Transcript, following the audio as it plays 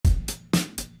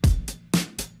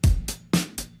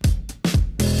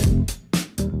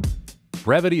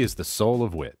Brevity is the soul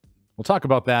of wit. We'll talk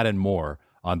about that and more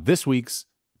on this week's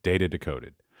Data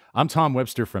Decoded. I'm Tom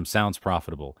Webster from Sounds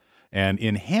Profitable, and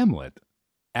in Hamlet,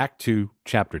 Act 2,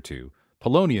 Chapter 2,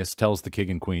 Polonius tells the king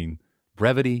and queen,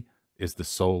 brevity is the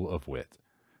soul of wit.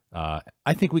 I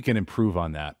think we can improve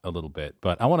on that a little bit,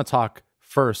 but I want to talk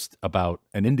first about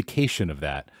an indication of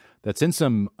that's in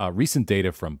some recent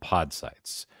data from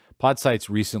Podsights. Podsights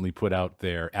recently put out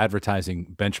their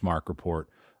advertising benchmark report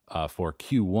for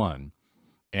Q1,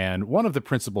 and one of the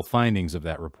principal findings of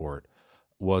that report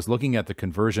was looking at the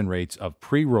conversion rates of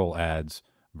pre-roll ads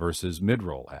versus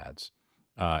mid-roll ads.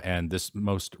 And this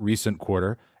most recent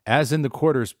quarter, as in the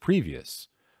quarters previous,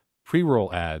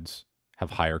 pre-roll ads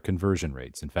have higher conversion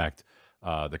rates. In fact,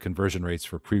 the conversion rates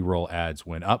for pre-roll ads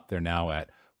went up. They're now at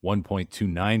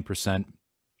 1.29%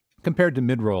 compared to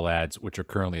mid-roll ads, which are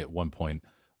currently at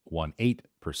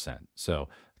 1.18%. So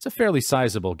it's a fairly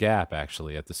sizable gap,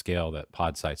 actually, at the scale that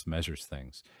Podsights measures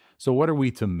things. So what are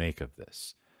we to make of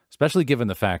this? Especially given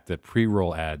the fact that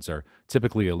pre-roll ads are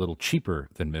typically a little cheaper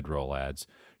than mid-roll ads,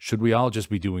 should we all just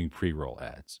be doing pre-roll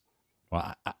ads?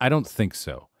 Well, I don't think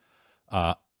so.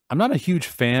 I'm not a huge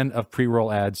fan of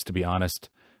pre-roll ads, to be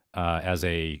honest, as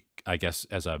a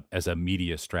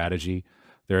media strategy.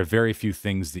 There are very few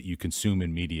things that you consume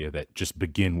in media that just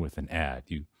begin with an ad.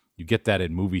 You get that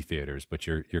in movie theaters, but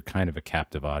you're kind of a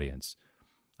captive audience.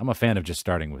 I'm a fan of just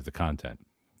starting with the content,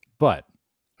 but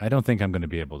I don't think I'm going to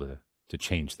be able to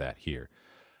change that here.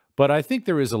 But I think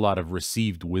there is a lot of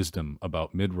received wisdom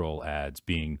about mid-roll ads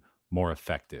being more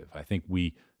effective. I think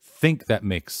we think that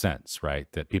makes sense,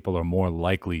 right? That people are more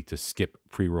likely to skip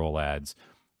pre-roll ads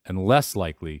and less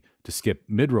likely to skip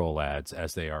mid-roll ads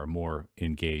as they are more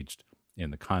engaged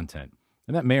in the content.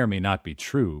 And that may or may not be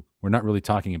true. We're not really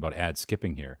talking about ad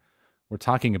skipping here. We're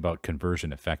talking about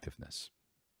conversion effectiveness.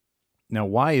 Now,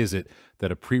 why is it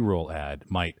that a pre-roll ad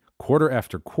might quarter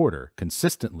after quarter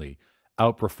consistently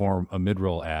outperform a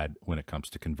mid-roll ad when it comes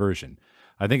to conversion?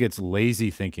 I think it's lazy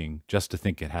thinking just to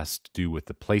think it has to do with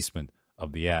the placement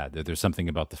of the ad, that there's something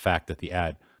about the fact that the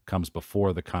ad comes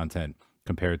before the content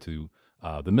compared to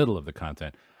the middle of the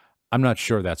content. I'm not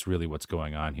sure that's really what's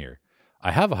going on here.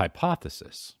 I have a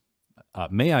hypothesis.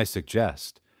 May I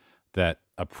suggest that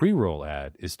a pre-roll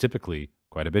ad is typically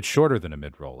quite a bit shorter than a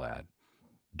mid-roll ad.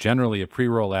 Generally, a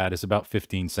pre-roll ad is about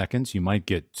 15 seconds. You might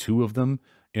get 2 of them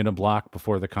in a block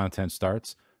before the content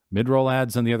starts. Mid-roll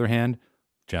ads, on the other hand,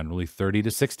 generally 30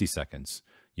 to 60 seconds.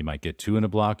 You might get 2 in a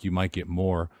block. You might get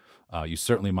more. You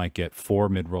certainly might get 4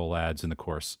 mid-roll ads in the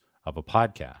course of a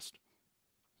podcast.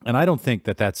 And I don't think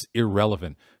that that's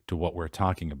irrelevant to what we're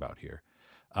talking about here.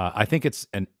 I think it's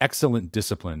an excellent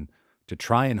discipline to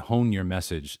try and hone your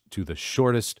message to the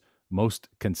shortest, most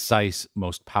concise,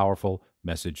 most powerful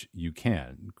message you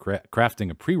can. Crafting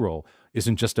a pre-roll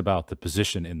isn't just about the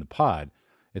position in the pod.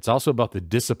 It's also about the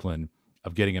discipline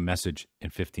of getting a message in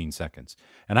 15 seconds.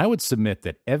 And I would submit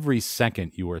that every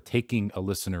second you are taking a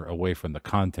listener away from the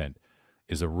content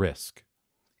is a risk.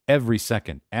 Every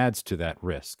second adds to that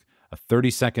risk. A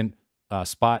 30-second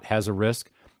spot has a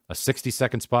risk. A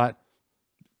 60-second spot,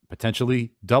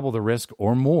 potentially double the risk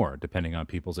or more, depending on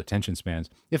people's attention spans,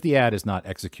 if the ad is not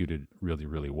executed really,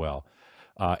 really well.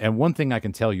 And one thing I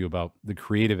can tell you about the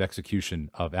creative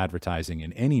execution of advertising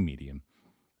in any medium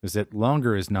is that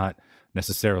longer is not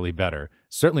necessarily better,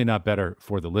 certainly not better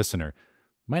for the listener,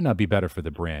 might not be better for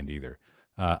the brand either.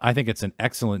 I think it's an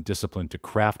excellent discipline to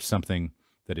craft something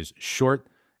that is short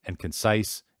and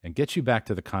concise and get you back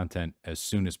to the content as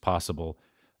soon as possible.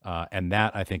 And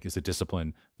that, I think, is a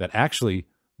discipline that actually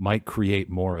might create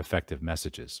more effective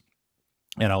messages.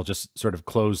 And I'll just sort of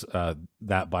close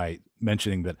that by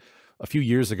mentioning that a few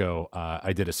years ago,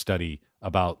 I did a study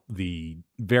about the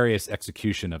various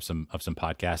execution of some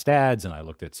podcast ads, and I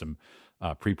looked at some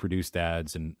pre-produced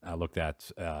ads, and I looked at,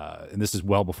 and this is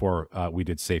well before we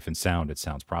did Safe and Sound at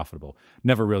Sounds Profitable.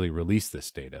 Never really released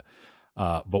this data,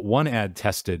 but one ad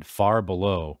tested far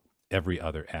below every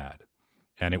other ad,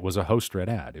 and it was a host-read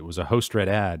ad. It was a host-read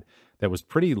ad that was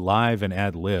pretty live and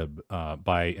ad-lib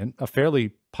by a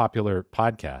fairly popular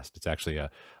podcast. It's actually a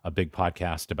big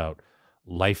podcast about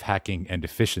life hacking and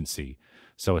efficiency.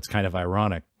 So it's kind of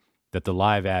ironic that the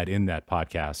live ad in that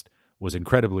podcast was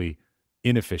incredibly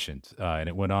inefficient, and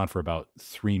it went on for about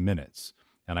 3 minutes.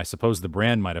 And I suppose the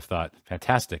brand might have thought,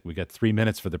 fantastic, we got 3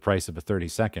 minutes for the price of a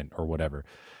 30-second or whatever.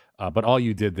 But all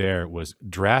you did there was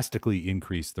drastically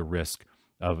increase the risk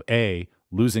of A,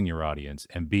 losing your audience,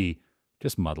 and B,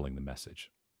 just muddling the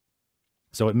message.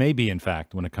 So it may be, in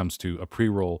fact, when it comes to a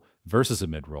pre-roll versus a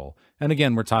mid-roll, and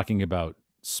again, we're talking about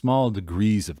small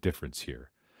degrees of difference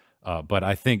here. But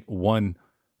I think one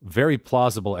very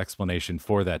plausible explanation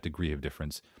for that degree of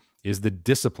difference is the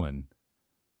discipline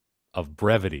of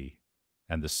brevity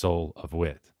and the soul of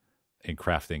wit in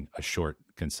crafting a short,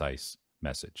 concise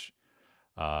message.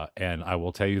 And I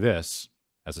will tell you this,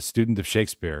 as a student of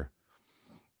Shakespeare,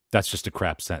 that's just a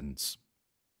crap sentence.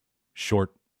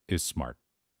 Short is smart.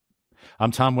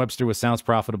 I'm Tom Webster with Sounds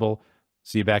Profitable.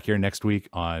 See you back here next week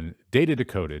on Data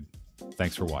Decoded.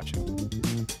 Thanks for watching.